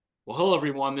Well, hello,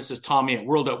 everyone. This is Tommy at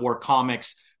World at War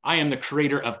Comics. I am the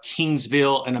creator of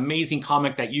Kingsville, an amazing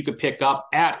comic that you could pick up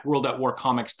at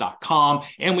worldatwarcomics.com.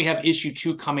 And we have issue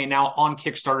 2 coming out on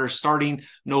Kickstarter starting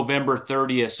November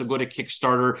 30th. So go to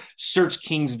Kickstarter, search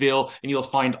Kingsville, and you'll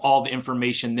find all the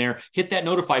information there. Hit that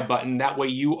notify button. That way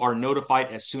you are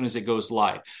notified as soon as it goes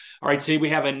live. All right, today we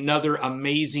have another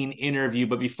amazing interview.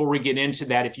 But before we get into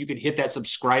that, if you could hit that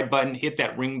subscribe button, hit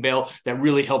that ring bell, that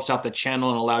really helps out the channel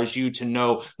and allows you to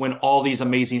know when all these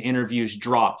amazing interviews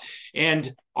drop.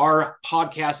 And our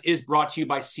podcast is brought to you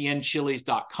by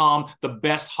cienchiles.com, the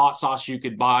best hot sauce you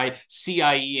could buy,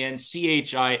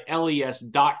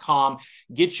 cienchiles.com.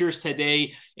 Get yours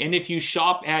today. And if you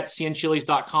shop at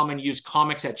cienchiles.com and use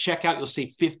comics at checkout, you'll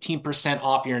save 15%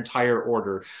 off your entire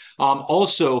order.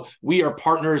 Also, we are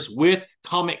partners with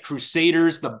Comic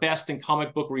Crusaders, the best in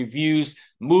comic book reviews,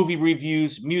 movie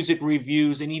reviews, music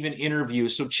reviews, and even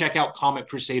interviews. So check out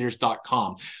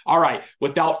comiccrusaders.com. All right,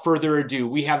 without further ado,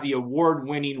 we have the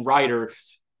award-winning writer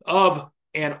of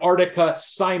Antarctica,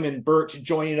 Simon Birks,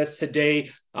 joining us today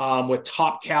with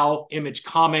Top Cow Image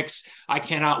Comics. I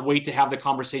cannot wait to have the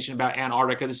conversation about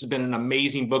Antarctica. This has been an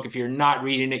amazing book. If you're not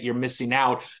reading it, you're missing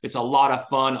out. It's a lot of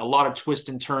fun, a lot of twists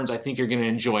and turns. I think you're going to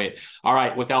enjoy it. All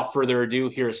right, without further ado,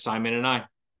 here is Simon and I.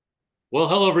 Well,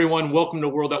 hello, everyone. Welcome to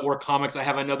World at War Comics. I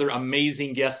have another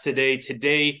amazing guest today.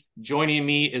 Today, joining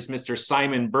me is Mr.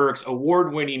 Simon Birks,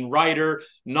 award-winning writer,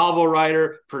 novel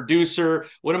writer, producer.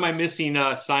 What am I missing,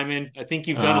 Simon? I think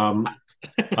you've done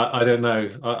I don't know.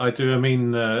 I do. I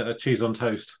mean, cheese on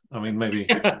toast. I mean, maybe.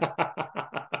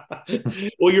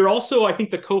 Well, you're also, I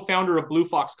think, the co-founder of Blue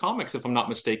Fox Comics, if I'm not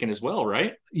mistaken, as well,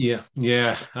 right? Yeah,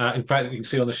 yeah. In fact, you can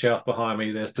see on the shelf behind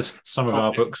me, there's just some of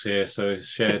our books here, so it's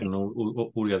shared and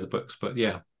all the other books. But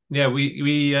yeah, yeah.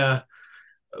 We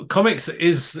comics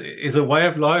is a way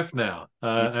of life now,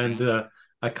 and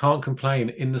I can't complain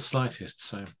in the slightest.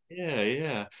 So yeah,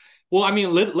 yeah. Well, I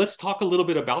mean, let's talk a little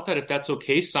bit about that, if that's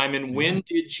okay, Simon. yeah. When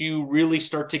did you really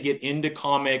start to get into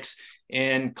comics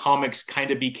and comics kind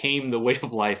of became the way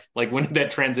of life? Like, when did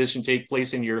that transition take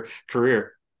place in your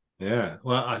career? Yeah,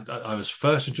 well, I was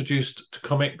first introduced to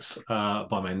comics by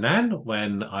my nan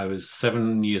when I was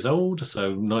 7 years old, so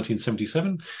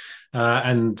 1977,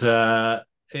 and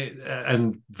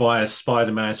via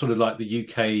Spider-Man, sort of like the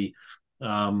UK,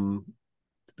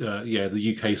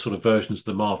 the UK sort of versions of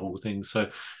the Marvel thing. So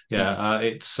yeah,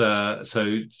 so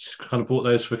kind of bought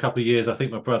those for a couple of years. I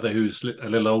think my brother, who's a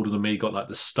little older than me, got like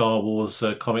the Star Wars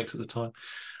comics at the time.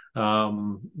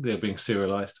 They're being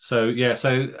serialized. So yeah,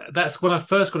 so that's when I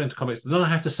first got into comics. Then I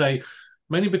have to say,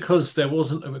 mainly because there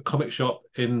wasn't a comic shop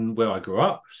in where I grew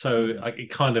up, so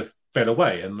it kind of fell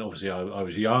away. And obviously, I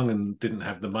was young and didn't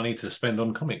have the money to spend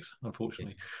on comics.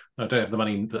 Unfortunately, I don't have the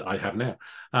money that I have now,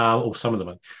 or some of the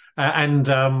money.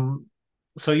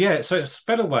 So yeah, so it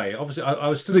fell away. Obviously, I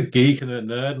was still a geek and a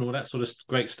nerd and all that sort of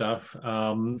great stuff.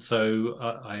 So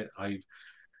I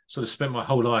sort of spent my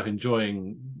whole life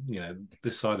enjoying,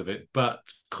 this side of it. But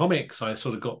comics, I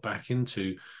sort of got back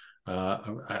into.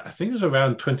 I think it was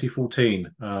around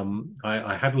 2014.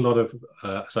 I had a lot of,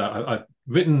 I've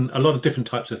written a lot of different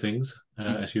types of things,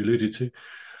 as you alluded to,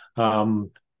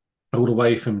 all the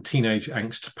way from teenage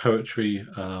angst poetry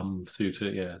through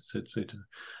to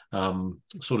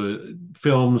sort of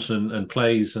films and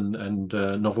plays and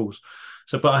novels.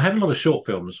 So, but I had a lot of short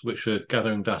films which are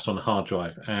gathering dust on a hard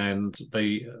drive, and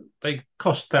they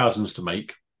cost thousands to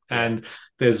make, and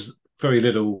there's very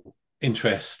little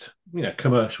interest,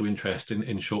 commercial interest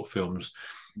in short films,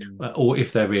 or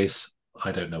if there is,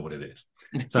 I don't know what it is.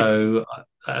 So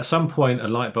at some point, a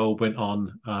light bulb went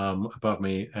on above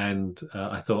me, and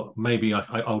I thought maybe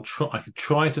I'll try. I could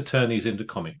try to turn these into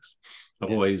comics. I've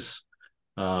always,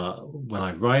 when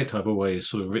I write, I've always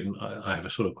sort of written. I have a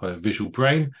sort of quite a visual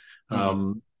brain,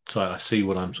 so I see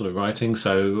what I'm sort of writing.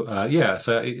 So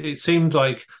so it seemed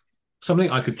like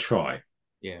something I could try.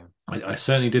 Yeah. I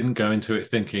certainly didn't go into it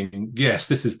thinking, yes,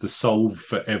 this is the solve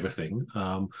for everything.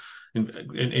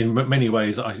 In many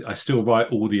ways, I still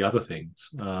write all the other things,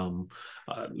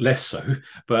 less so.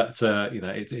 But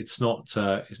it's not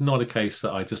a case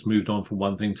that I just moved on from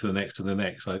one thing to the next to the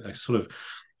next. I've sort of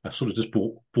just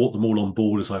brought them all on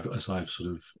board as I've sort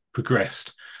of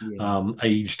progressed,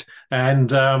 aged,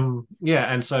 and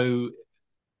and so.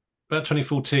 About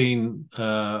 2014,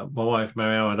 my wife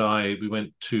Marielle and we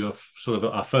went to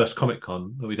our first Comic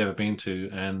Con that we'd ever been to,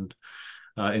 and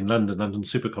in London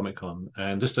Super Comic Con,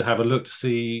 and just to have a look to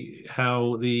see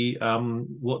how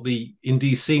what the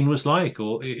indie scene was like,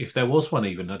 or if there was one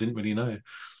even. I didn't really know,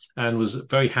 and was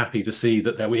very happy to see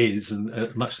that there is,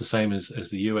 and much the same as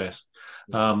the US.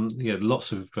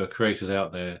 Lots of creators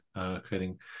out there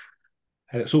creating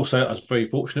And it's also, I was very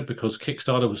fortunate because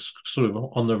Kickstarter was sort of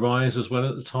on the rise as well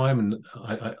at the time. And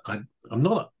I'm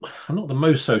not, I'm not the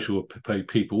most social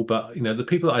people, but the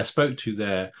people that I spoke to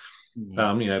there,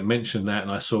 Mhm. mentioned that,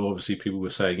 and I saw obviously people were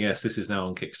saying, yes, this is now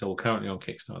on Kickstarter, or currently on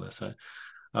Kickstarter. So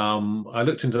I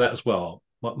looked into that as well.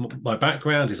 My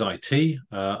background is IT.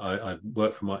 I've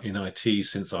worked in IT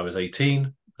since I was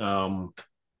 18.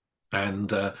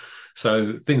 And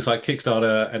so things like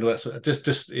Kickstarter and all that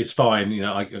just it's fine.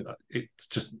 It's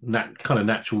just kind of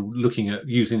natural looking at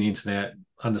using the internet,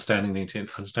 understanding the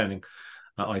internet, understanding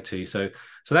IT. So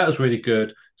that was really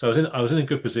good. So I was in a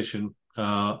good position.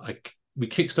 We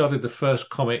kickstarted the first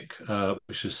comic,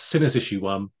 which was Sinners issue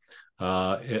 1,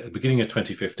 at the beginning of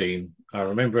 2015. I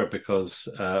remember it because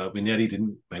we nearly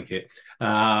didn't make it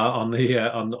on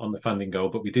the funding goal,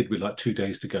 but we did with like 2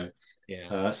 days to go.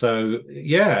 Yeah. So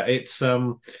yeah, it's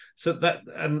so that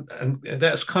and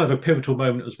that's kind of a pivotal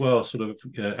moment as well. Sort of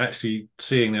actually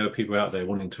seeing there are people out there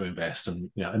wanting to invest, and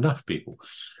enough people.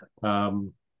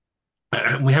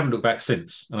 And we haven't looked back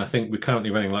since. And I think we're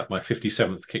currently running like my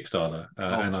 57th Kickstarter,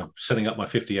 Oh, and I'm setting up my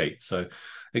 58th. So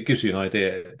it gives you an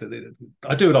idea.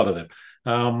 I do a lot of them.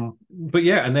 But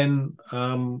yeah, and then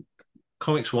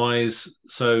comics wise,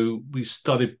 so we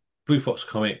started Blue Fox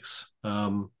Comics.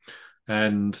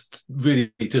 And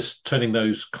really just turning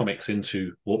those comics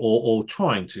into, or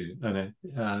trying to,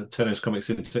 turn those comics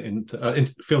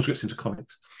into film scripts into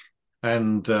comics,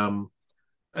 and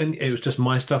it was just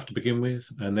my stuff to begin with,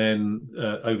 and then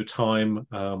over time,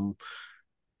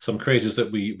 some creators that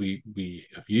we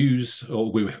have used,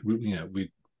 or we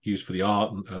used for the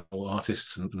art, or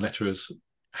artists and letterers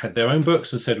had their own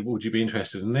books and said, "Would you be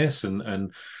interested in this?"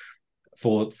 And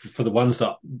for the ones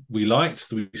that we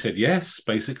liked, we said yes,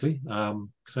 basically.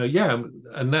 So yeah,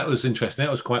 and that was interesting.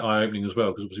 That was quite eye opening as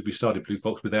well, because obviously we started Blue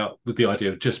Fox with the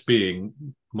idea of just being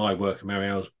my work and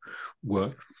Marielle's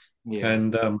work, yeah.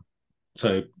 and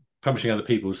so publishing other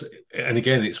people's. And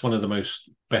again, it's one of the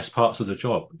best parts of the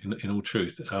job. In all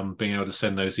truth, being able to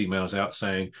send those emails out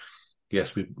saying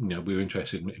yes, we're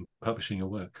interested in publishing your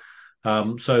work.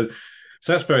 So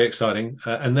that's very exciting.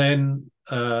 And then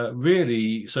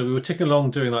really, so we were ticking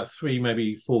along doing like 3,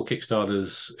 maybe 4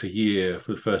 Kickstarters a year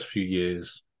for the first few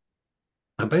years.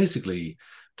 And basically,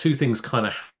 2 things kind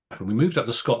of happened. We moved up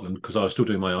to Scotland because I was still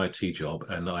doing my IT job,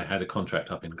 and I had a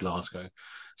contract up in Glasgow.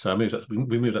 So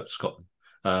we moved up to Scotland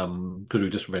because we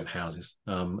just rent houses.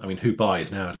 I mean, who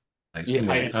buys nowadays? Yeah.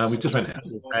 Anyway, we just rent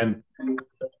houses. And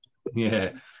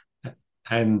yeah.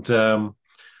 And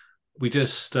we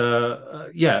just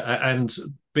and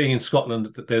being in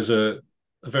Scotland, there's a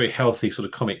very healthy sort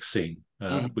of comic scene,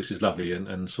 Mhm. which is lovely,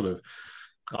 and sort of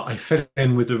I fell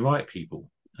in with the right people,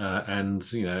 and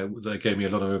they gave me a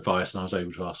lot of advice, and I was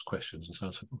able to ask questions and so on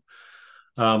and so forth.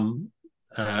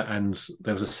 And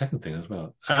there was a second thing as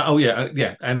well. And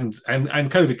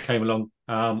COVID came along,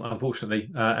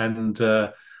 unfortunately, and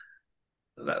it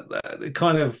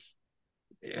kind of,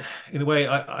 in a way,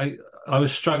 I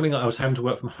was struggling. I was having to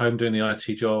work from home doing the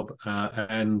IT job,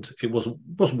 and it wasn't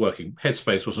working.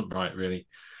 Headspace wasn't right, really.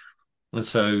 And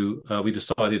so we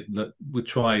decided that we'd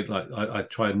try. Like I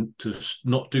tried to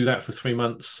not do that for 3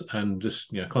 months, and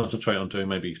just concentrate on doing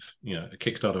maybe a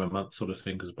Kickstarter a month sort of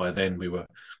thing. Because by then we were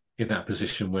in that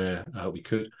position where we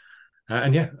could.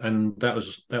 And that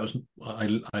was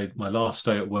my last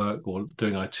day at work or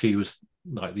doing IT was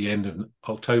like the end of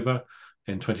October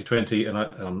in 2020, and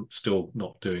I'm still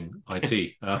not doing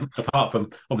IT, apart from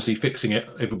obviously fixing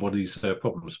everybody's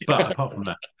problems. But apart from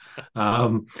that,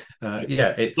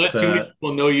 it's Let too many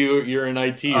people know you're in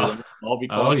IT, oh, then I'll be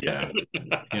oh quiet. yeah,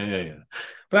 yeah.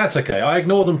 But that's okay. I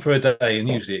ignore them for a day, and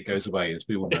usually it goes away, as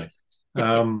we all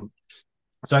know.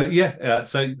 So yeah,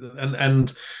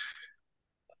 and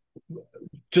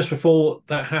just before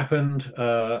that happened,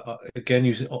 again,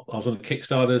 I was on the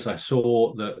Kickstarters. I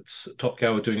saw that Top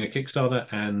Cow were doing a Kickstarter,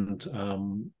 and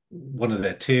one of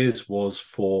their tiers was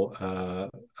for a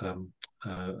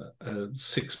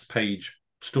 6-page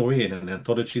story in an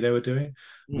anthology they were doing.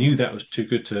 Knew that was too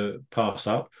good to pass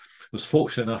up. Was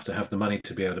fortunate enough to have the money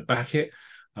to be able to back it.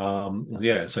 So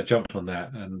I jumped on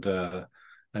that,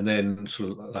 and then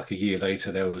sort of like a year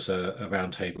later, there was a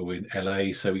roundtable in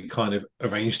LA. So we kind of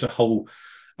arranged a whole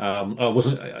I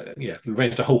wasn't, we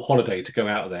arranged a whole holiday to go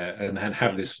out there and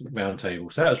have this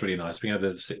roundtable. So that was really nice, being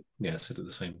able to sit at in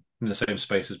the same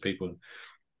space as people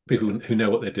who know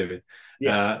what they're doing.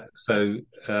 Yeah.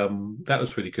 That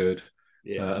was really good.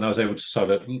 Yeah. And I was able to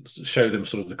sort of show them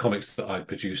sort of the comics that I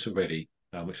produced already,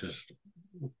 which was,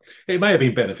 it may have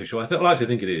been beneficial. I like to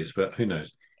think it is, but who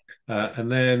knows?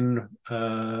 And then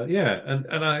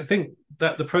and I think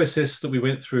that the process that we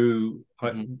went through,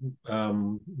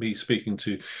 Mm-hmm. me speaking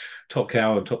to Top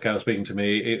Cow and Top Cow speaking to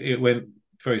me, it went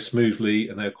very smoothly,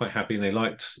 and they were quite happy, and they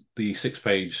liked the 6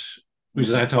 page, which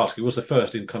is Mm-hmm. Antarctica. It was the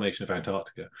first incarnation of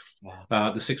Antarctica,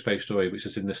 Wow. the 6 page story, which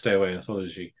is in the Stay Away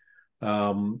anthology.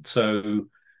 So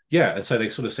yeah, and so they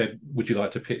sort of said, "Would you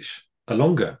like to pitch a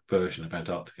longer version of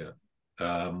Antarctica?"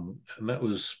 And that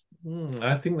was,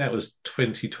 I think that was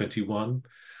 2021,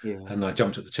 Yeah. and I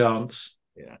jumped at the chance,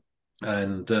 Yeah.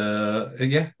 and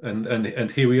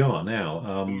and here we are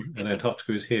now, and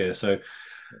Antarctica is here. So,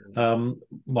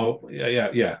 well,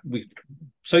 yeah,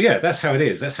 so yeah, that's how it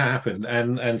is. That's how it happened,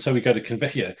 and so we go to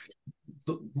convey. Yeah,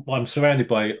 I'm surrounded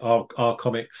by our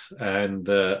comics and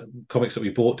comics that we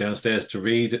bought downstairs to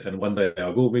read, and one day I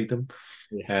will read them.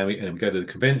 Yeah. And we go to the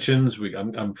conventions.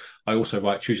 I also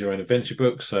write choose your own adventure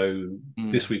books. So Mm.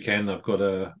 this weekend I've got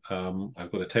a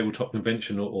tabletop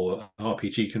convention or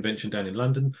RPG convention down in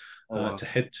London Oh, wow. to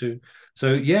head to.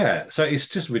 So yeah, so it's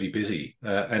just really busy,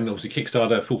 and obviously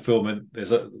Kickstarter fulfillment.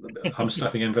 I'm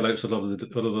stuffing envelopes a lot of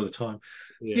the time.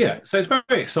 So Yeah. yeah, so it's very,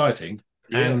 very exciting,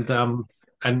 Yeah.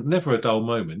 and never a dull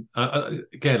moment.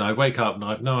 Again, I wake up and I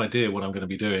have no idea what I'm going to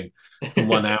be doing from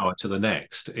 1 hour to the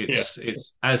next. Yeah.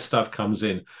 It's as stuff comes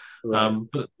in. Right.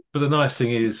 But the nice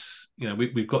thing is,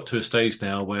 we've got to a stage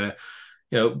now where,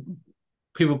 you know,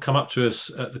 people come up to us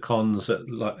at the cons at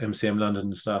like MCM London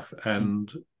and stuff,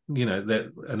 and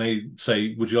they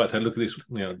say, "Would you like to look at this?"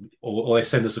 Or they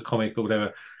send us a comic or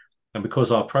whatever. And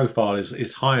because our profile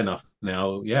is high enough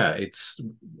now, yeah, it's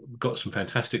got some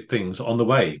fantastic things on the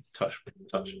way. Touch,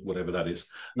 whatever that is.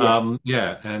 Yeah.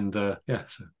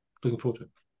 So looking forward to it.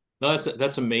 No,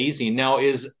 that's amazing. Now,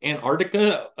 is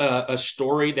Antarctica a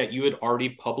story that you had already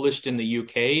published in the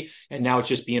UK and now it's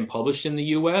just being published in the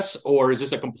US, or is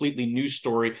this a completely new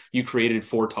story you created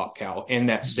for Top Cow in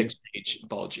that 6 page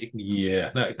anthology?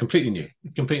 Yeah, no, completely new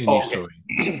Oh, okay. story.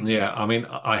 Yeah, I mean,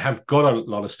 I have got a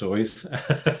lot of stories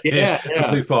Yeah, for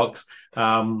yeah. Blue Fox,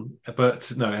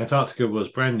 but no, Antarctica was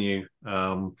brand new.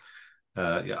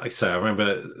 Yeah, like I say, I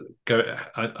remember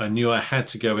I knew I had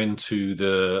to go into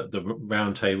the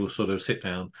round table sort of sit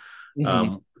down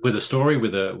Mhm. with a story,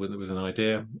 with an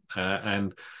idea,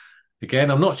 and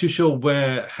again, I'm not too sure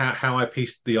how I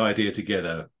pieced the idea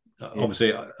together. Yeah,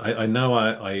 Obviously, I know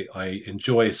I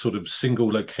enjoy sort of single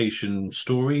location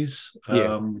stories,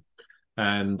 yeah,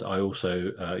 and I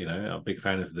also I'm a big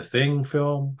fan of the Thing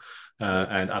film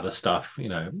and other stuff,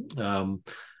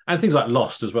 and things like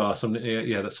Lost as well. That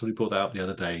somebody brought that up the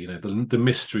other day. The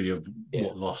mystery of yeah.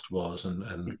 what Lost was and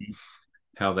Mhm.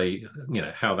 how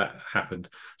how that happened.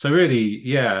 So really,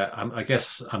 yeah, I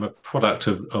guess I'm a product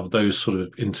of those sort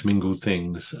of intermingled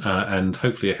things, and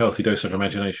hopefully a healthy dose of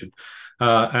imagination,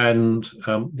 and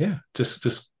yeah,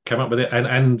 just came up with it,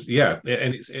 and yeah,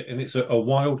 and it's a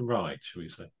wild ride, shall we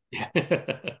say? Yeah.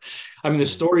 I mean, the Mm.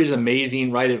 story is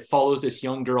amazing, right? It follows this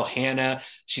young girl, Hannah.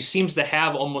 She seems to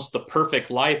have almost the perfect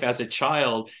life as a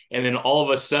child. And then all of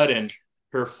a sudden,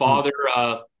 her Mm. father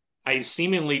I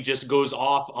seemingly just goes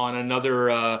off on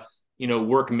another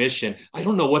work mission. I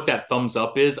don't know what that thumbs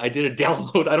up is. I did a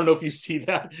download. I don't know if you see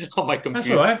that on my That's all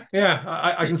computer. right. Yeah,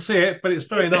 I can see it, but it's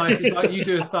very nice. It's like you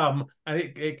do a thumb, and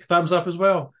it thumbs up as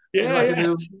well. It's Yeah, like a yeah.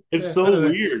 little, It's yeah, I so don't know.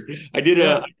 weird. Yeah. I did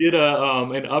a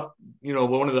an up,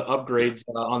 one of the upgrades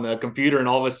on the computer, and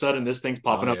all of a sudden this thing's Oh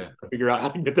popping up. yeah. To figure out how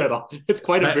to get that off. It's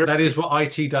quite That embarrassing. is what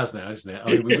IT does now, isn't it?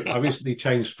 I mean, I recently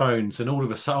changed phones, and all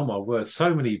of a sudden, oh my word,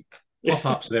 so many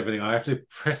pop-ups and everything. I have to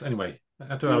press anyway. I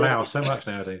have to allow Right. so much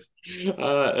nowadays.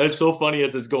 It's so funny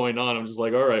as it's going on. I'm just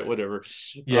like, all right, whatever.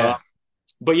 Uh, Yeah,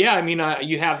 but yeah, I mean,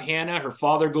 you have Hannah. Her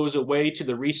father goes away to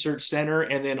the research center,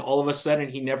 and then all of a sudden,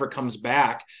 he never comes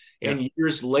back. yeah, And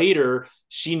years later,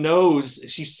 she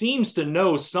seems to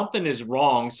know something is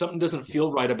wrong. Something doesn't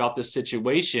feel right about this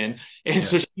situation. And yeah,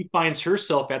 so she finds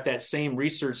herself at that same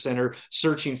research center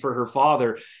searching for her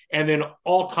father. And then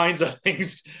all kinds of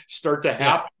things start to yeah,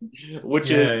 happen,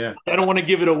 which is, yeah, yeah. I don't want to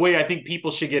give it away. I think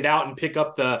people should get out and pick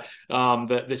up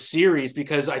the series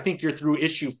because I think you're through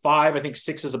issue 5. I think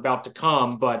 6 is about to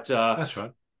come, but That's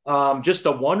right. just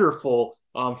a wonderful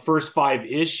first 5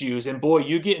 issues. And boy,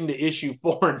 you get into issue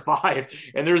 4 and 5,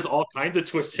 and there's all kinds of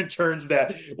twists and turns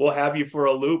that will have you for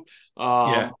a loop,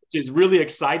 Yeah, which is really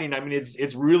exciting. I mean,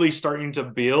 it's really starting to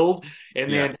build,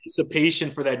 and the yeah, anticipation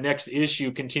for that next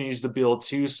issue continues to build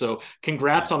too. So,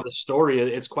 congrats yeah. on the story.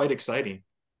 It's quite exciting.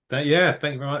 Yeah,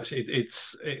 thank you very much.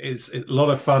 It's a lot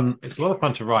of fun. It's a lot of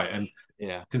fun to write, and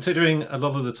Yeah. considering a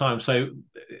lot of the time. So,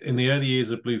 in the early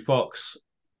years of Blue Fox,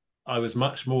 I was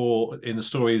much more in the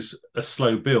stories a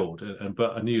slow build,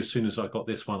 but I knew as soon as I got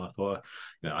this one, I thought,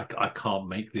 I can't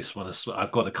make this one.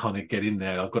 I've got to kind of get in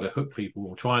there. I've got to hook people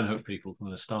or try and hook people from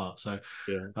the start. So,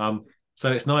 Yeah.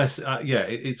 so it's nice.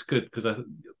 It's good because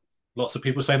lots of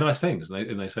people say nice things,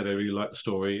 and they say they really like the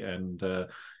story, and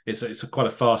it's quite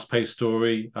a fast paced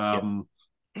story. Yeah.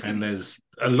 And there's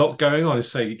a lot going on.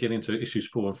 Say you get into issues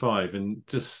 4 and 5, and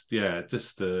just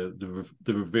the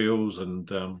reveals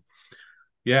and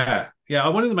I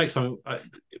wanted to make something.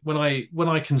 When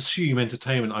I consume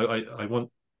entertainment, I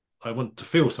want to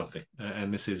feel something,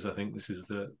 and I think this is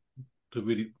the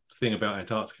really thing about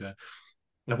Antarctica.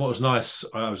 And what was nice,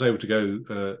 I was able to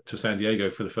go to San Diego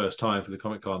for the first time for the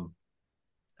Comic Con,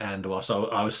 and whilst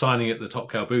I was signing at the Top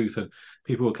Cow booth, and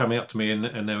people were coming up to me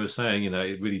and they were saying,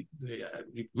 it really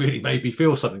made me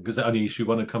feel something because the only issue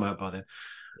one had come out by then.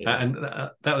 Yeah. And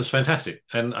that was fantastic.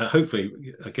 And hopefully,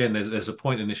 again, there's a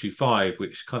point in issue 5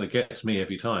 which kind of gets me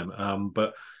every time.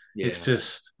 But it's Yeah.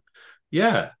 just,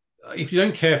 yeah. If you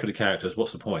don't care for the characters,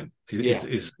 what's the point? Yeah.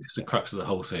 It's the crux of the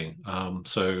whole thing.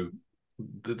 So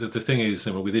the thing is,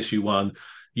 with issue 1,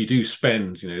 you do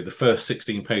spend, the first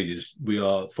 16 pages. We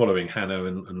are following Hannah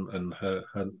and her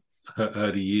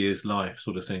early years life,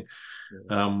 sort of thing,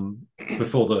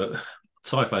 before the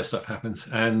sci-fi stuff happens,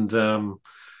 and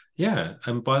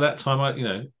and by that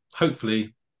time,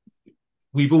 hopefully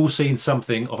we've all seen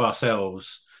something of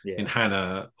ourselves in Yeah.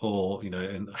 Hannah, or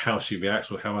in how she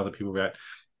reacts or how other people react,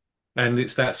 and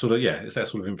it's that sort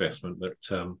of investment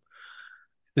that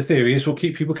the theory is will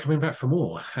keep people coming back for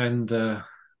more, and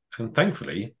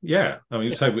thankfully, I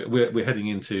mean, so we're heading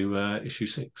into issue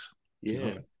 6.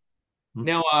 Yeah. Hmm?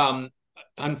 Now,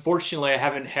 unfortunately, I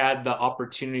haven't had the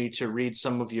opportunity to read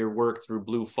some of your work through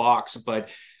Blue Fox, but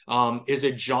is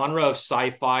a genre of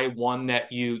sci-fi one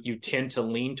that you tend to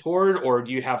lean toward, or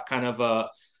do you have kind of a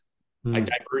Hmm.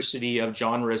 diversity of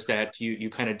genres that you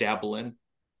kind of dabble in?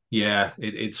 Yeah,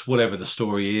 it's whatever the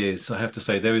story is. I have to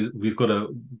say we've got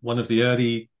one of the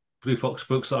early Blue Fox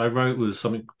books that I wrote was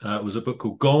a book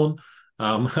called Gone.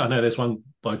 I know there's one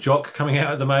by Jock coming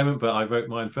out at the moment, but I wrote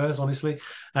mine first, honestly.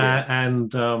 Yeah.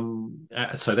 And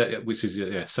so that which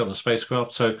is set on a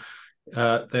spacecraft. So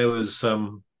there was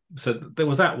there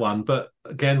was that one, but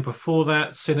again before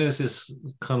that, Sinners is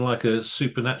kind of like a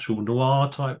supernatural noir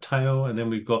type tale, and then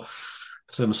we've got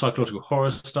some psychological horror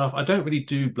stuff. I don't really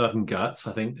do blood and guts.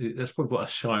 I think that's probably what I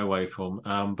shy away from.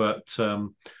 But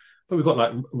we've got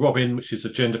like Robin, which is a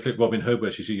gender flip Robin Hood,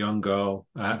 where she's a young girl,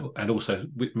 and also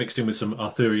mixed in with some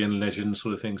Arthurian legend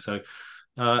sort of thing. So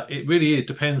it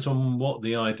depends on what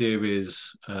the idea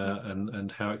is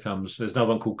and how it comes. There's another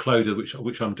one called Cloda,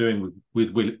 which I'm doing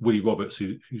with Willie Roberts,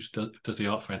 who does the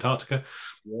art for Antarctica.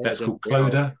 Yeah, That's called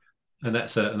Cloda, and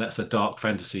that's a dark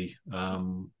fantasy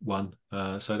one.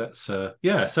 So that's So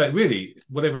it really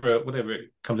whatever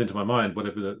it comes into my mind,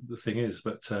 whatever the thing is,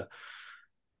 but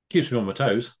keeps me on my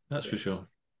toes. That's for sure.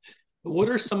 what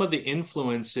are some of the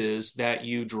influences that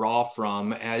you draw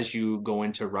from as you go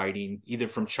into writing, either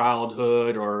from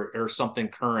childhood or something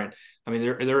current? I mean,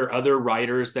 there are other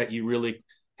writers that you really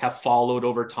have followed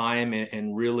over time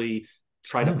and really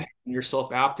try to Hmm. pattern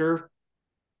yourself after.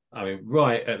 I mean,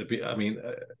 right at the I mean,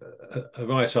 a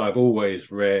writer I've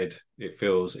always read, it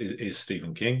feels, is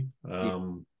Stephen King. Yeah,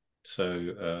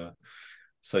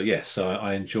 So yes, so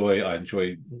I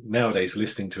enjoy nowadays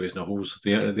listening to his novels.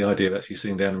 The idea of actually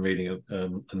sitting down and reading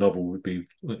a novel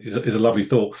is a lovely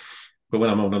thought. But when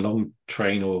I'm on a long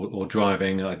train or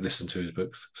driving, I listen to his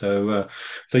books. So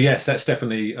yes, that's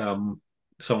definitely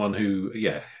someone who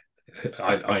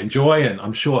I enjoy, and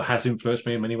I'm sure has influenced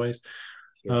me in many ways.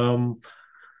 sure. Um,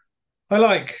 I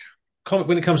like comic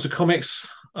when it comes to comics.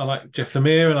 I like Jeff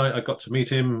Lemire, and I got to meet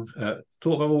him at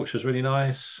Thought Bubble, which was really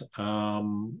nice.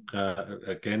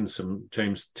 Again, some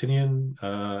James Tinian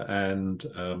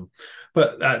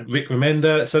but Rick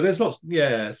Remender. So there's lots,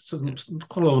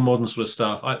 quite a lot of modern sort of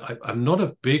stuff. I'm not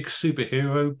a big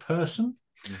superhero person.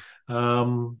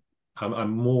 Mm.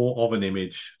 I'm more of an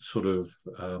Image sort of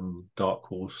Dark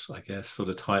Horse, I guess, sort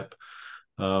of type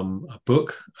a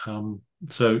book.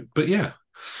 But yeah.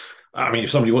 I mean,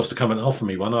 if somebody wants to come and offer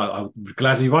me one, I would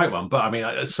gladly write one. But I mean,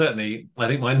 I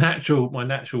think my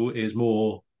natural is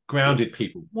more grounded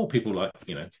people, more people like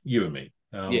you and me.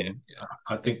 Yeah,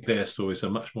 I think their stories are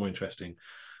much more interesting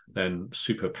than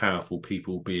super powerful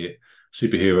people, be it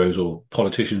superheroes or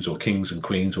politicians or kings and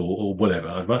queens or whatever.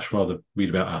 I'd much rather read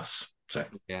about us. So,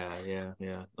 yeah.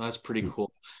 That's pretty mm,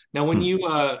 cool. Now, when mm.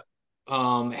 you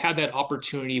had that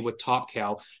opportunity with Top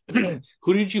Cow,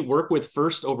 who did you work with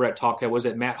first over at Top Cow? Was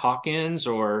it Matt Hawkins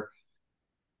or?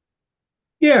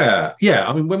 Yeah.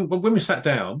 I mean, when we sat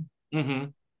down.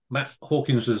 Mhm. Matt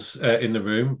Hawkins was in the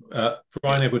room. Yeah,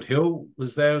 Brian Edward Hill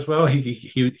was there as well.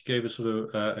 He gave us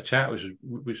sort of a chat,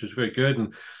 which was very good.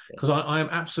 And because I am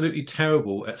absolutely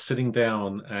terrible at sitting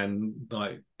down and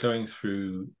like going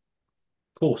through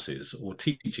courses or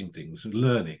teaching things and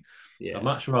learning. I'd yeah,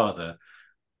 much rather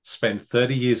spend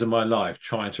 30 years of my life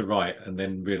trying to write and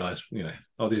then realize,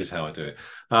 oh, this is how I do it.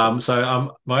 So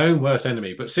I'm my own worst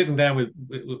enemy. But sitting down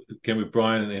with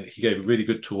Brian, and he gave a really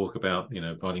good talk about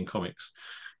writing comics.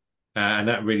 And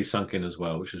that really sunk in as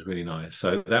well, which was really nice.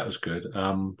 So that was good.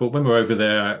 But when we were over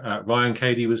there, Ryan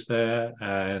Cady was there,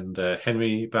 and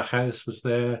Henry Bajas was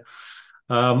there.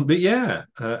 But yeah,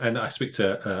 and I speak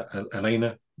to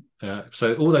Elena.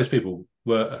 So all those people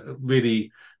were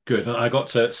really good, and I got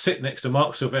to sit next to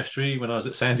Mark Silvestri when I was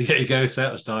at San Diego. So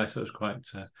that was nice. That was quite.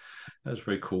 That was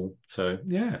very cool. So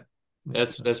yeah,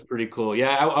 that's pretty cool.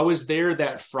 Yeah, I was there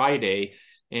that Friday,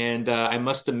 and I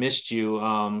must have missed you.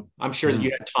 I'm sure that you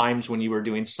mm, had times when you were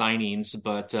doing signings,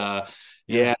 but yeah,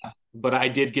 yeah, but I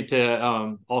did get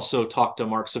to also talk to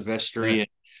Mark yeah, Silvestri, and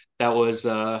that was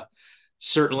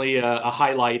certainly a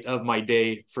highlight of my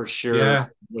day for sure. yeah,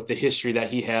 With the history that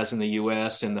he has in the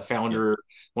U.S. and yeah.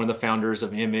 one of the founders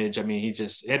of Image. I mean, he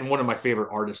just and one of my favorite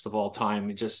artists of all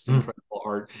time. Just Mm. incredible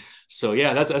art. So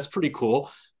yeah, that's pretty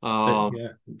cool. Yeah, Top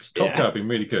Yeah, Gear have been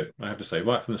really good. I have to say,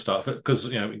 right from the start, because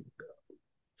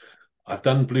I've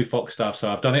done Blue Fox stuff,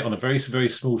 so I've done it on a very, very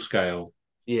small scale.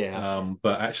 yeah.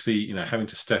 But actually, having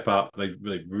to step up, they've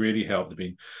really helped. They've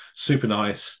been super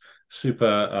nice,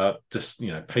 super just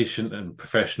patient and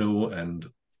professional. And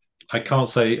I can't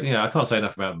say enough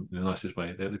about them in the nicest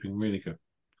way. They've been really good.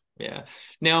 Yeah.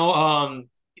 Now,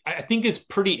 I think it's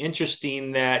pretty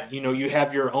interesting that, you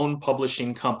have your own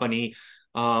publishing company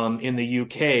in the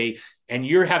UK, and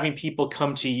you're having people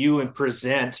come to you and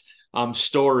present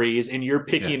stories, and you're Yeah.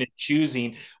 picking and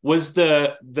choosing. Was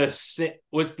the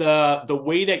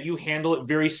way that you handle it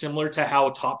very similar to how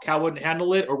Top Cow would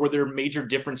handle it, or were there major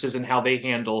differences in how they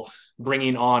handle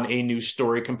bringing on a new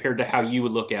story compared to how you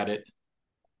would look at it?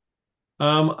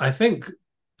 I think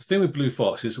the thing with Blue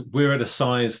Fox is we're at a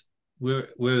size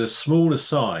we're a smaller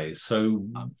size, so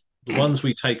the ones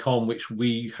we take on, which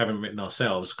we haven't written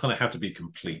ourselves, kind of have to be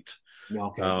complete.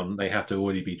 Okay. They have to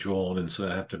already be drawn, and so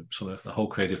they have to sort of the whole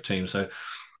creative team. So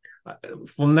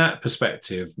from that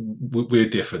perspective, we're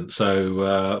different.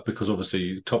 So because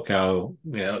obviously Top Cow,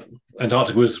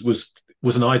 Antarctica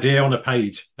was an idea on a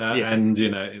page, Yeah. and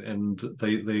and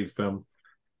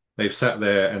they've sat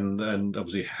there and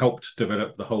obviously helped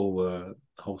develop the whole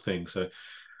thing. So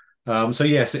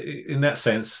yes, in that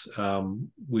sense,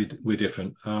 we're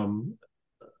different. I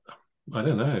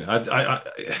don't know.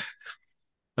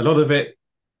 A lot of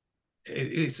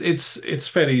it's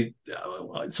fairly.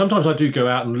 Sometimes I do go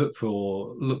out and look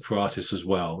for artists as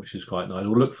well, which is quite nice,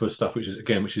 or look for stuff which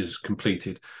is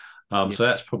completed. Yeah. So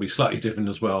that's probably slightly different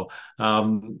as well.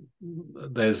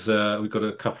 There's we've got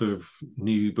a couple of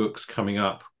new books coming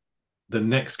up. The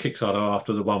next Kickstarter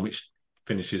after the one which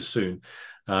finishes soon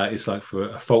is like for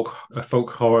a folk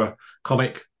horror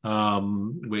comic,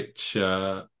 which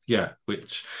I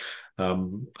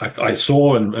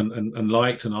saw and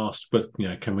liked and asked, but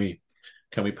can we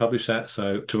publish that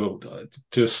so to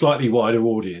a slightly wider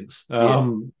audience? Yeah.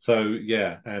 So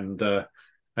yeah, and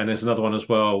there's another one as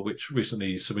well which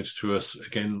recently submitted to us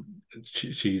again.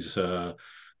 She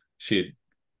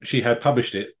she had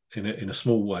published it in a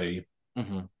small way,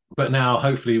 Hmm. but now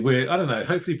hopefully I don't know,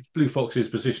 hopefully Blue Fox is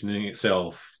positioning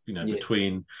itself, Yeah.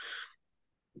 between,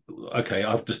 okay,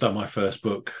 I've just done my first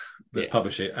book, let's Yeah.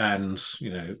 publish it, and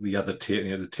the other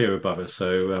tier, the tier above us.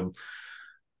 So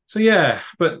yeah,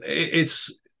 but it's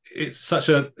such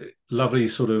a lovely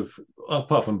sort of,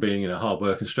 apart from being hard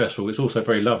work and stressful, it's also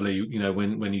very lovely,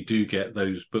 when you do get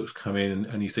those books come in,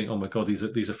 and you think, oh my god,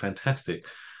 these are fantastic.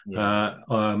 Yeah.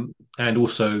 And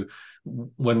also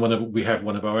when we have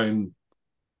one of our own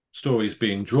stories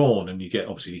being drawn, and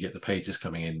obviously you get the pages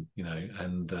coming in,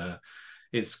 and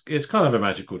it's kind of a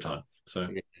magical time. So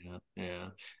Yeah. Yeah.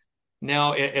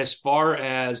 Now, as far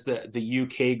as the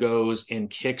UK goes in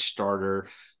Kickstarter,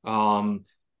 um,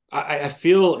 I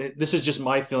feel this is just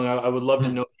my feeling. I would love to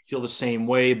mm, know if you feel the same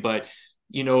way, but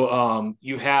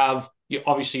you have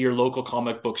obviously your local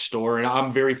comic book store, and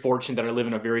I'm very fortunate that I live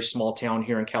in a very small town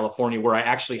here in California where I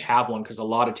actually have one because a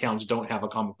lot of towns don't have a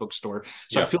comic book store.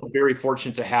 So I yeah, feel very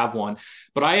fortunate to have one.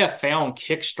 But I have found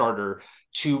Kickstarter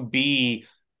to be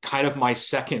kind of my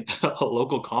second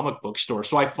local comic book store.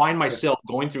 So I find yeah, myself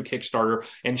going through Kickstarter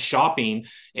and shopping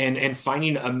and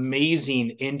finding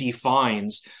amazing indie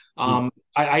finds. mm.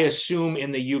 I assume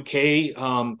in the UK,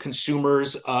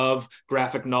 consumers of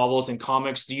graphic novels and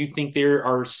comics, do you think they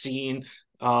are seeing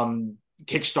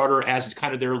Kickstarter as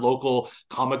kind of their local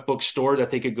comic book store that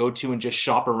they could go to and just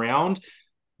shop around?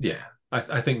 Yeah,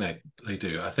 I think they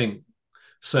do. I think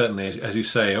certainly, as you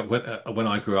say, when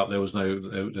I grew up, there was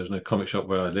no comic shop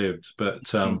where I lived, but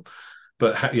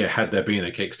had there been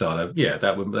a Kickstarter, yeah,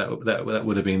 that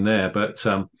would have been there. But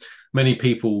many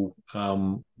people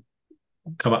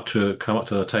come up to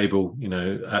the table,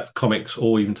 at comics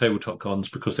or even tabletop cons,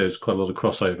 because there's quite a lot of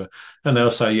crossover, and they'll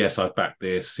say, "Yes, I've backed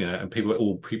this," and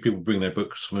people bring their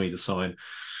books for me to sign.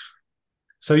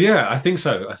 So yeah, I think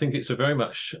so. I think it's a very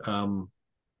much.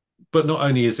 But not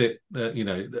only is it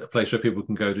a place where people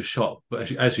can go to shop,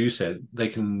 but as you said, they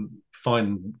can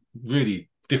find really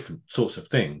different sorts of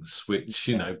things, which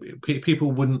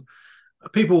people wouldn't.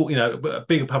 People,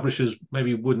 bigger publishers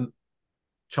maybe wouldn't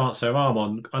chance their arm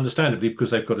on, understandably,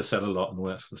 because they've got to sell a lot and all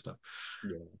that sort of stuff.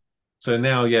 Yeah. So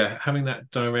now, yeah, having that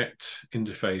direct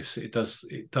interface, it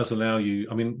does allow you.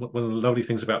 I mean, one of the lovely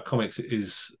things about comics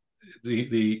is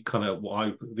the kind of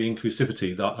the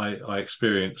inclusivity that I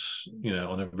experience,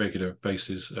 on a regular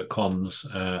basis at cons,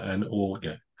 or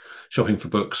shopping for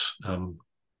books.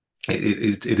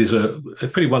 It is a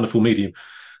pretty wonderful medium.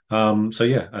 So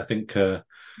yeah, I think.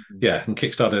 Yeah, and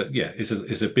Kickstarter, yeah,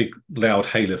 is a big loud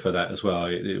hailer for that as well.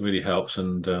 It really helps,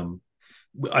 and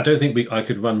I don't think I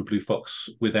could run Blue Fox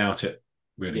without it,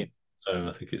 Yeah. really. So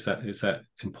I think it's that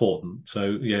important.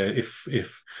 So yeah,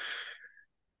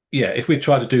 if we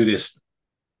tried to do this,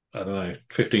 I don't know,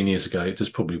 15 years ago, it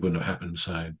just probably wouldn't have happened.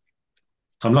 So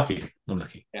I'm lucky. I'm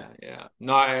lucky. Yeah, yeah.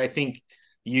 No, I think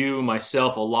you,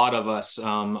 myself, a lot of us,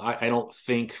 I don't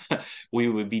think we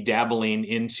would be dabbling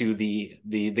into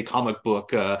the comic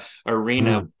book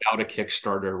arena Mm. without a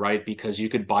Kickstarter, right? Because you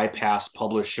could bypass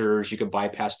publishers, you could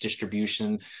bypass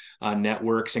distribution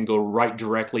networks, and go right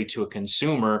directly to a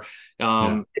consumer.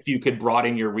 Yeah. If you could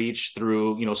broaden your reach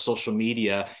through, social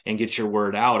media and get your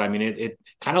word out, I mean, it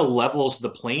kind of levels the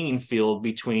playing field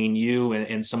between you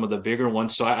and some of the bigger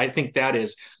ones. So I think that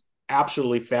is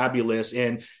absolutely fabulous.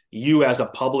 And you as a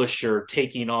publisher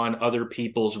taking on other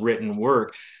people's written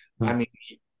work, I Mm. mean,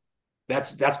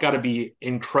 that's got to be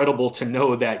incredible to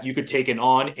know that you could take it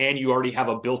on and you already have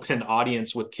a built-in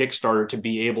audience with Kickstarter to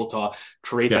be able to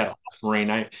create Yeah. that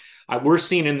offering. We're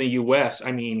seeing in the US,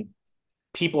 I mean,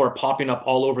 people are popping up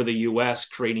all over the US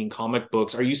creating comic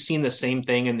books. Are you seeing the same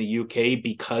thing in the UK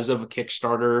because of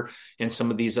Kickstarter and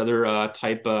some of these other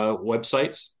type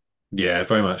websites? Yeah,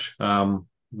 very much.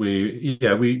 We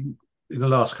in the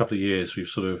last couple of years,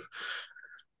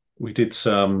 we did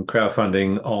some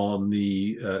crowdfunding on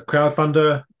the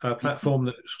crowdfunder platform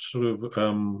that sort of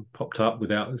popped up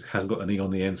without, it hasn't got an E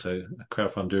on the end, so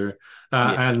crowdfunder,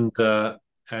 Yeah.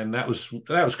 and that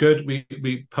was good.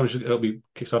 We published we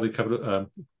kickstarted a couple of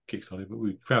but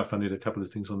we crowdfunded a couple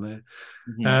of things on there,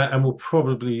 Mm-hmm. and we'll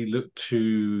probably look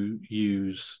to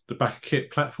use the Back Kit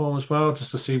platform as well,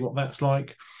 just to see what that's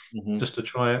like, Mm-hmm. just to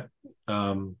try it.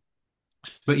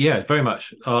 But yeah, very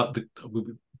much. The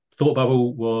Thought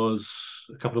Bubble was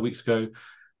a couple of weeks ago,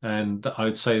 and I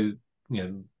would say,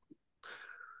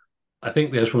 I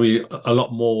think there's probably a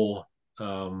lot more,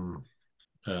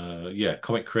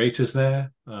 comic creators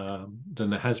there than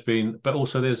there has been, but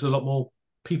also there's a lot more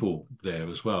people there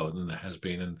as well than there has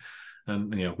been,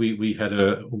 and we had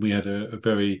a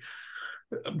very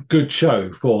good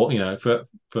show for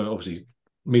obviously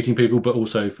meeting people, but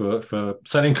also for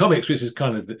selling comics, which is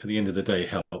kind of at the end of the day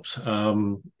helps.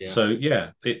 Yeah. So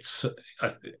yeah, it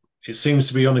seems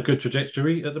to be on a good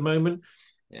trajectory at the moment.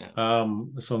 Yeah.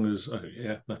 As long as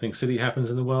nothing silly happens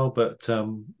in the world, but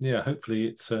hopefully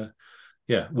it's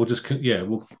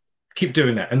we'll keep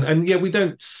doing that, and yeah, we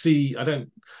don't see.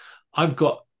 I've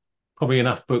got probably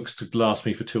enough books to last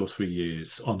me for 2 or 3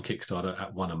 years on Kickstarter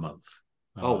at one a month.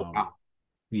 Oh, Um, wow.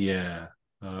 yeah.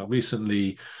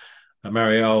 Recently,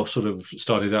 Marielle sort of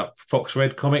started up Fox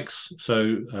Red Comics,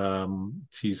 so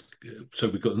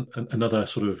we've got another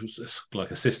sort of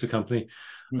like a sister company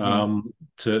Mm-hmm.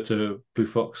 to Blue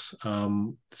Fox.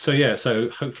 So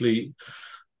hopefully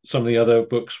some of the other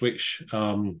books which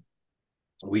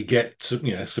we get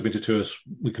submitted to us,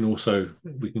 we can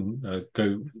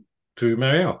go to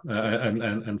Marielle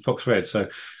and Fox Red. So,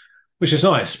 which is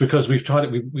nice because we've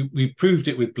tried it. We proved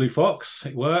it with Blue Fox.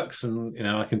 It works, and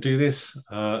I can do this.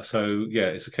 So yeah,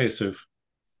 it's a case of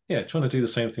trying to do the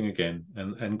same thing again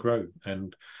and grow.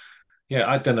 And yeah,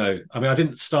 I don't know. I mean, I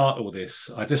didn't start all this.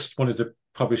 I just wanted to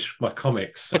publish my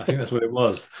comics. I think that's what it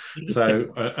was.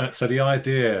 So the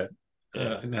idea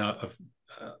Yeah. now of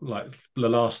like the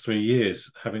last 3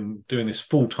 years, having doing this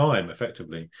full time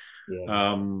effectively,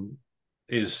 Yeah. um,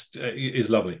 is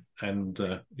lovely, and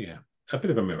a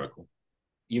bit of a miracle.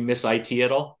 You miss IT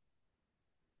at all?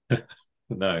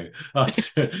 No, I,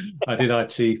 I did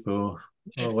IT for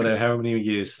whatever, how many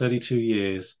years? 32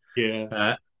 years. Yeah.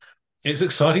 Uh, it's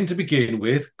exciting to begin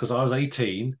with because I was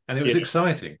 18 and it was Yeah.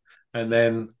 exciting. And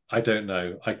then I don't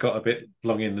know, I got a bit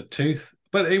long in the tooth,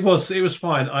 but it was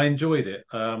fine. I enjoyed it.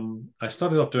 I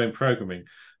started off doing programming,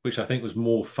 which I think was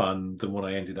more fun than what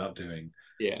I ended up doing.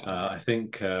 Yeah. I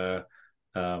think, um,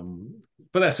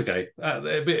 but that's okay.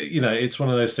 It's one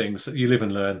of those things that you live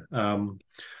and learn.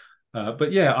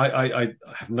 But yeah, I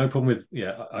have no problem with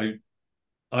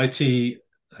IT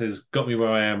has got me where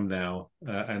I am now,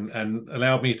 and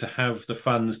allowed me to have the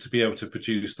funds to be able to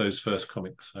produce those first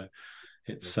comics. So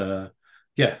it's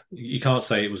yeah, you can't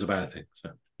say it was a bad thing.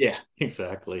 So Yeah,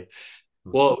 exactly.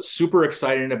 Well, super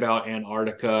excited about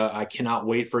Antarctica. I cannot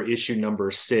wait for issue number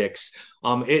 6.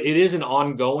 It is an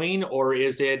ongoing, or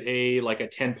is it a like a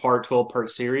 10-part,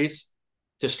 12-part series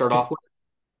to start off it,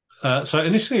 with? so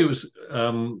initially it was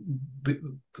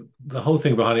the whole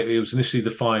thing behind it. It was initially the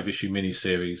 5-issue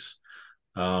miniseries.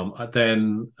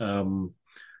 Then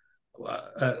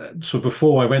so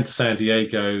before I went to San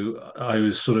Diego, I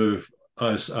was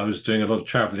doing a lot of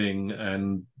traveling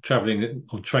on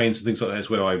trains and things like that is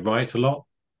where I write a lot.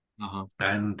 Uh-huh.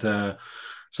 And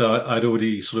so I'd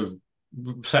already sort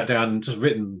of sat down and just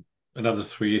written another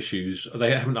 3 issues.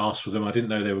 They haven't asked for them. I didn't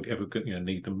know they would ever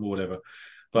need them or whatever. Yeah.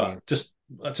 But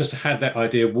I just had that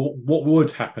idea. What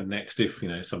would happen next if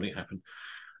something happened?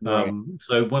 Right.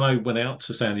 So when I went out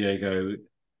to San Diego,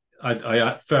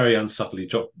 I very unsubtly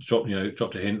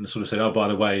dropped a hint and sort of said, "Oh, by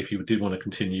the way, if you did want to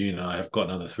continue, I have got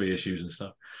another 3 issues and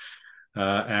stuff."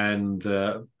 And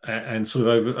sort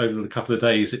of over a couple of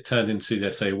days, it turned into,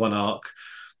 let's say, one arc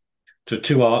to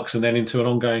 2 arcs, and then into an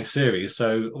ongoing series.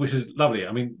 So, which is lovely.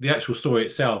 I mean, the actual story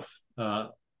itself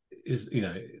is,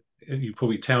 you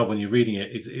probably tell when you're reading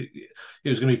it, it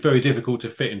was going to be very difficult to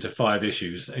fit into 5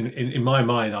 issues. In my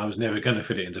mind, I was never going to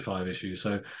fit it into 5 issues.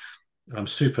 So I'm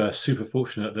super super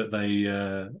fortunate that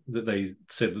they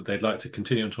said that they'd like to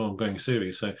continue into an ongoing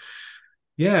series. So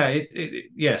yeah,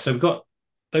 yeah. So we've got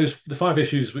the 5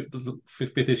 issues. The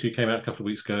fifth issue came out a couple of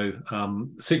weeks ago.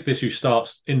 Sixth issue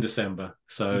starts in December,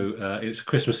 so it's a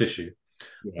Christmas issue.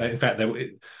 Yeah. In fact,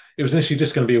 it was initially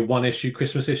just going to be a 1 issue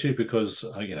Christmas issue because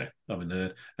I'm a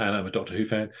nerd and I'm a Doctor Who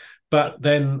fan. But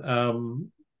then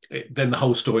the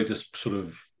whole story just sort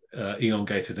of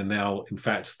elongated, and now, in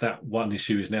fact, that 1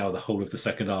 issue is now the whole of the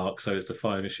second arc. So it's the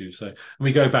 5 issues. So and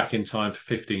we go back in time for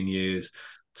 15 years,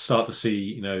 start to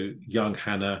see young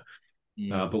Hannah.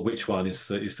 Mm. But which one is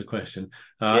the question?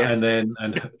 Yeah.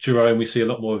 And Jerome, we see a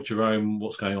lot more of Jerome.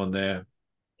 What's going on there?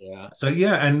 Yeah. So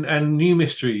yeah, and new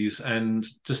mysteries and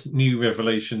just new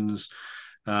revelations,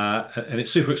 and it's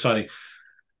super exciting.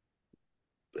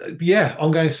 Yeah,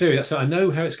 ongoing series. So I know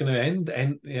how it's going to end,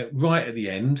 and right at the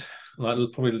end, like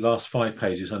probably the last 5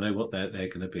 pages, I know what they're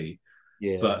going to be.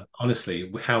 Yeah. But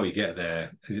honestly, how we get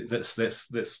there, let's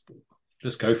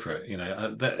go for it.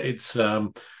 It's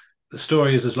the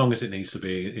story is as long as it needs to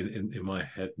be in my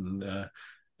head, and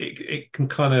it can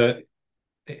kind of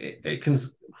it can.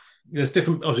 There's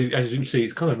different, obviously, as you can see,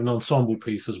 it's kind of an ensemble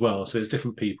piece as well. So there's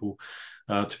different people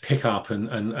to pick up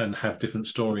and have different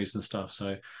stories and stuff.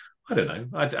 So I don't know.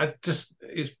 I just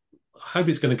I hope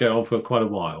it's going to go on for quite a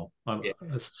while. Yeah.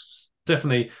 It's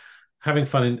definitely having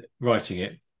fun in writing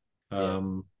it. Yeah.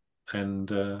 And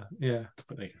yeah,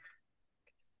 but there you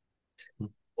go.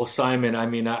 Well, Simon, I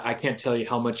mean, I can't tell you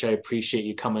how much I appreciate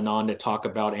you coming on to talk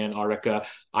about Antarctica.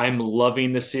 I'm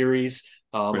loving the series.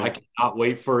 I Brilliant. cannot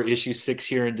wait for issue 6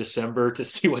 here in December to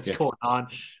see what's Yeah, going on. Um,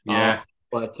 yeah,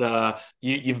 but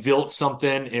you've built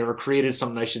something or created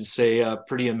something, I should say,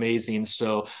 pretty amazing.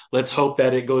 So let's hope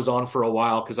that it goes on for a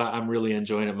while because I'm really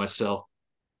enjoying it myself.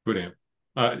 brilliant.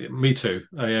 Me too.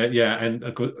 Yeah, and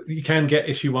you can get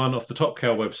issue 1 off the Top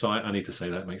Cow website. I need to say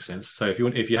that makes sense. So if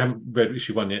you haven't read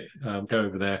issue 1 yet, go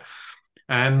over there.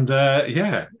 And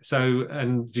yeah, so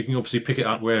and you can obviously pick it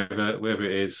up wherever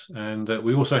it is. And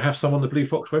we also have some on the Blue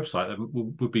Fox website. That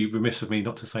would be remiss of me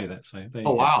not to say that. So there Oh, you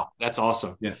go. wow. That's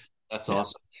awesome. Yeah, That's yeah.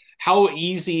 awesome. How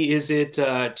easy is it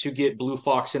to get Blue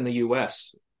Fox in the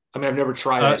US? I mean, I've never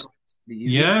tried. Uh, It's pretty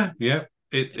easy. yeah, yeah.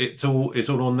 It's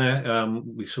all on there.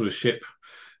 We sort of ship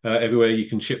everywhere you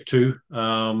can ship to.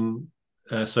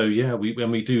 So yeah,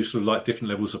 we do sort of like different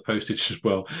levels of postage as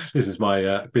well. This is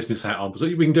my business hat on. So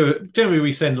we can do it. Generally,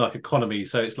 we send like economy,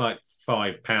 so it's like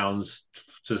 £5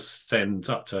 to send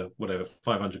up to whatever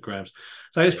 500 grams.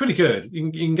 So it's pretty good.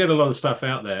 You can get a lot of stuff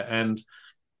out there, and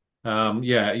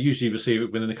yeah, usually receive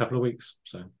it within a couple of weeks.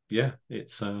 So yeah,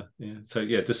 it's yeah. So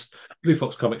yeah, just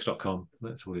bluefoxcomics.com.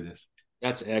 That's all it is.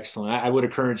 That's excellent. I would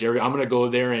encourage I'm going to go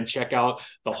there and check out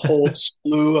the whole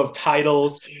slew of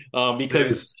titles because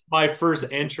There's, it's my first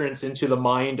entrance into the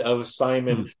mind of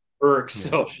Simon mm, Birks. yeah,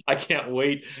 So I can't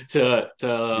wait to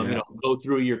yeah, go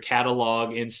through your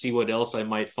catalog and see what else I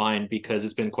might find because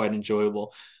it's been quite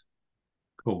enjoyable.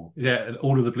 cool. Yeah, and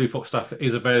all of the Blue Fox stuff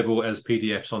is available as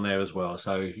PDFs on there as well.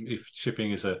 So if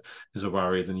shipping is a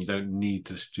worry, then you don't need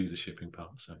to do the shipping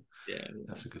part. So Yeah.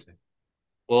 that's a good thing.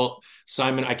 Well,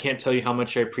 Simon, I can't tell you how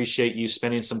much I appreciate you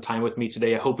spending some time with me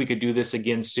today. I hope we could do this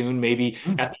again soon, maybe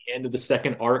Mm, at the end of the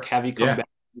second arc, have you come yeah, back.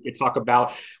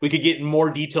 We could get in more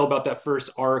detail about that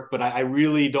first arc, but I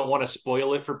really don't want to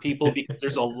spoil it for people because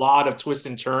there's a lot of twists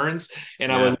and turns,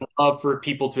 and I would yeah, love for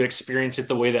people to experience it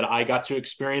the way that I got to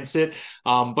experience it.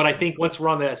 But I think once we're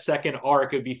on that second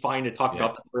arc, it'd be fine to talk yeah,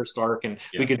 about the first arc, and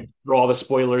we yeah, could throw all the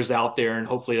spoilers out there, and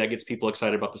hopefully that gets people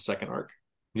excited about the second arc.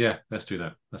 yeah. Let's do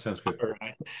that. That sounds good. All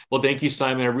right. Well, thank you,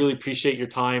 Simon. I really appreciate your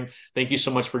time. Thank you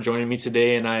so much for joining me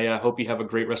today, and I hope you have a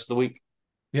great rest of the week.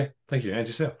 Yeah, thank you, and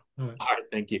yourself. All right. All right.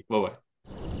 Thank you. Bye bye.